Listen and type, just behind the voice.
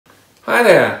Hi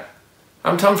there,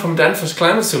 I'm Tom from Danfoss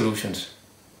Climate Solutions.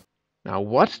 Now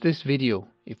watch this video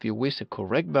if you wish a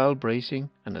correct valve bracing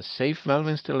and a safe valve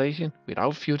installation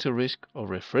without future risk of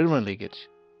refrigerant leakage.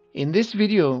 In this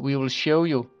video we will show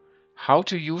you how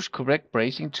to use correct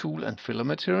bracing tool and filler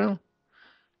material,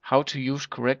 how to use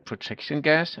correct protection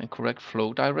gas and correct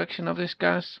flow direction of this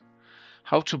gas,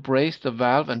 how to brace the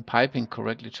valve and piping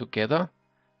correctly together,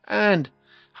 and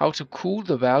how to cool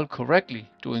the valve correctly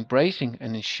during bracing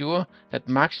and ensure that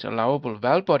max allowable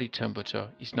valve body temperature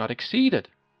is not exceeded.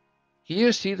 Here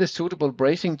you see the suitable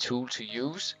bracing tool to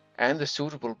use and the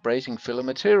suitable bracing filler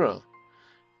material.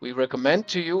 We recommend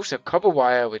to use a copper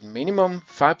wire with minimum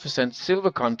 5%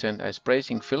 silver content as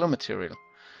bracing filler material.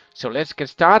 So let's get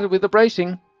started with the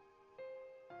bracing.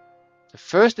 The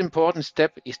first important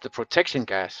step is the protection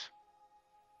gas.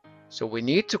 So we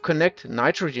need to connect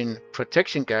nitrogen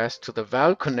protection gas to the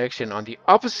valve connection on the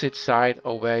opposite side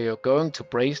of where you're going to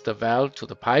brace the valve to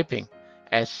the piping,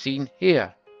 as seen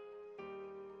here.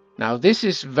 Now this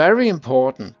is very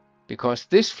important because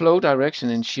this flow direction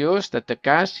ensures that the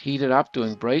gas heated up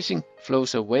during bracing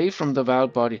flows away from the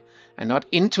valve body and not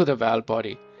into the valve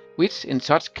body, which in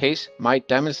such case might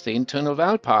damage the internal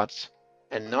valve parts.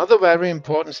 Another very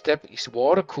important step is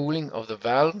water cooling of the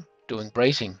valve during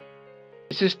bracing.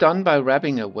 This is done by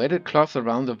wrapping a wetted cloth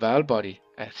around the valve body,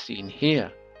 as seen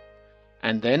here,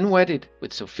 and then wet it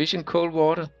with sufficient cold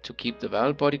water to keep the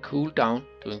valve body cooled down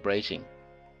during bracing.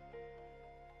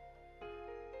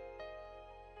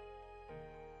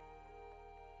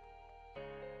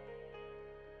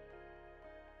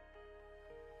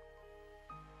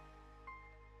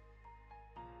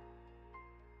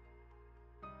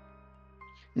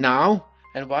 Now,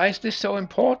 and why is this so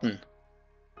important?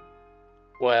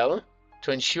 Well,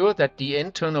 to ensure that the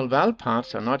internal valve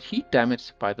parts are not heat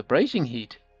damaged by the bracing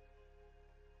heat.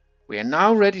 We are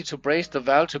now ready to brace the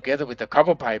valve together with the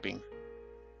copper piping.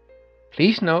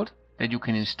 Please note that you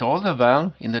can install the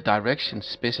valve in the direction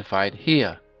specified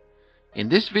here. In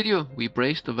this video we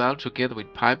brace the valve together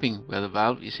with piping where the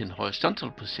valve is in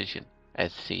horizontal position,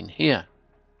 as seen here.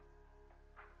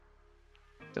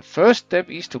 The first step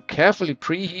is to carefully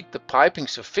preheat the piping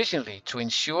sufficiently to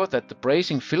ensure that the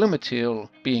bracing filler material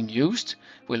being used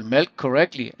will melt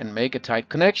correctly and make a tight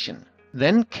connection.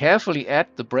 Then carefully add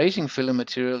the bracing filler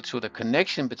material to the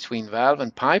connection between valve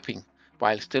and piping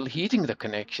while still heating the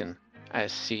connection,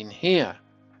 as seen here.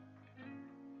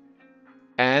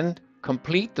 And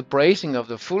complete the bracing of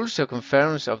the full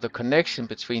circumference of the connection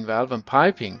between valve and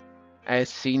piping, as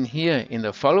seen here in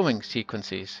the following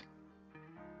sequences.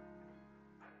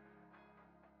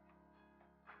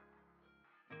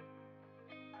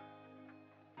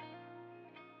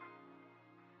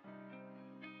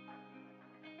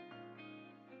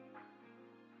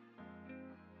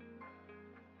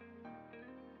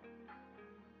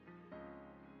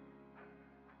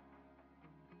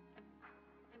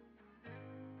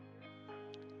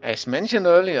 As mentioned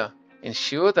earlier,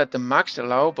 ensure that the max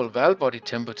allowable valve body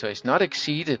temperature is not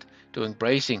exceeded during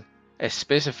bracing, as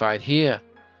specified here.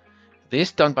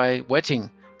 This done by wetting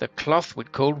the cloth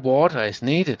with cold water as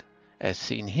needed, as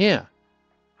seen here.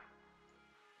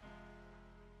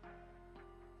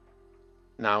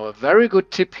 Now a very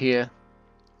good tip here,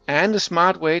 and a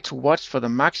smart way to watch for the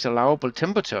max allowable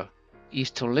temperature, is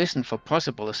to listen for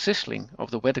possible sizzling of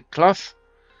the wetted cloth.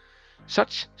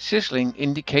 Such sizzling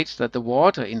indicates that the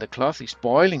water in the cloth is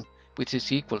boiling, which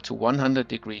is equal to 100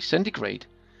 degrees centigrade,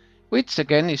 which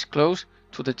again is close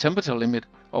to the temperature limit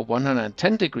of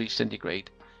 110 degrees centigrade,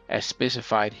 as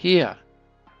specified here.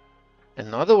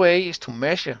 Another way is to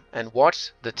measure and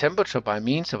watch the temperature by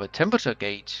means of a temperature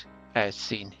gauge, as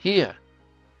seen here.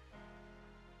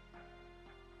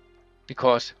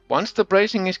 Because once the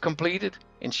bracing is completed,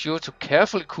 ensure to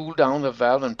carefully cool down the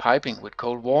valve and piping with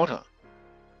cold water.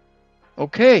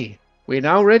 Okay, we're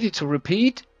now ready to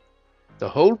repeat the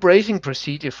whole bracing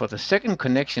procedure for the second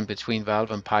connection between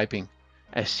valve and piping,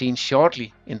 as seen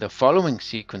shortly in the following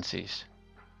sequences.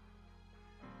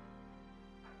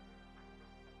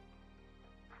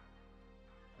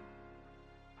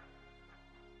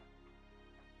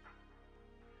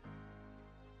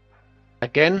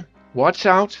 Again, watch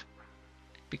out,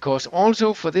 because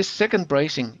also for this second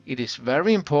bracing it is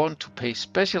very important to pay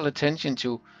special attention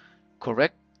to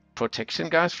correct protection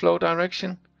gas flow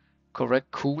direction, correct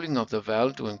cooling of the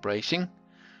valve during bracing,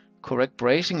 correct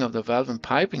bracing of the valve and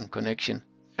piping connection,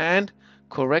 and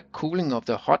correct cooling of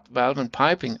the hot valve and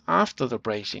piping after the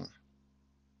bracing.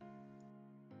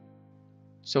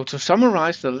 So to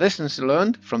summarize the lessons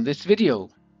learned from this video,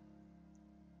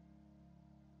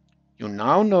 you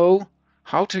now know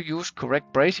how to use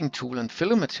correct bracing tool and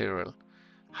filler material,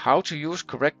 how to use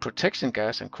correct protection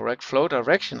gas and correct flow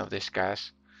direction of this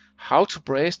gas, how to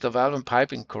braze the valve and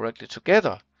piping correctly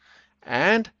together,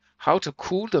 and how to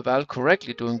cool the valve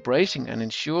correctly during brazing and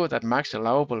ensure that max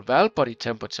allowable valve body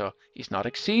temperature is not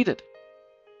exceeded.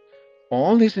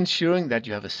 All this ensuring that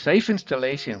you have a safe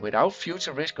installation without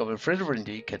future risk of refrigerant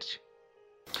leakage.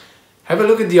 Have a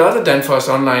look at the other Danfoss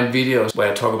online videos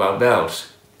where I talk about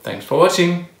valves. Thanks for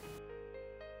watching.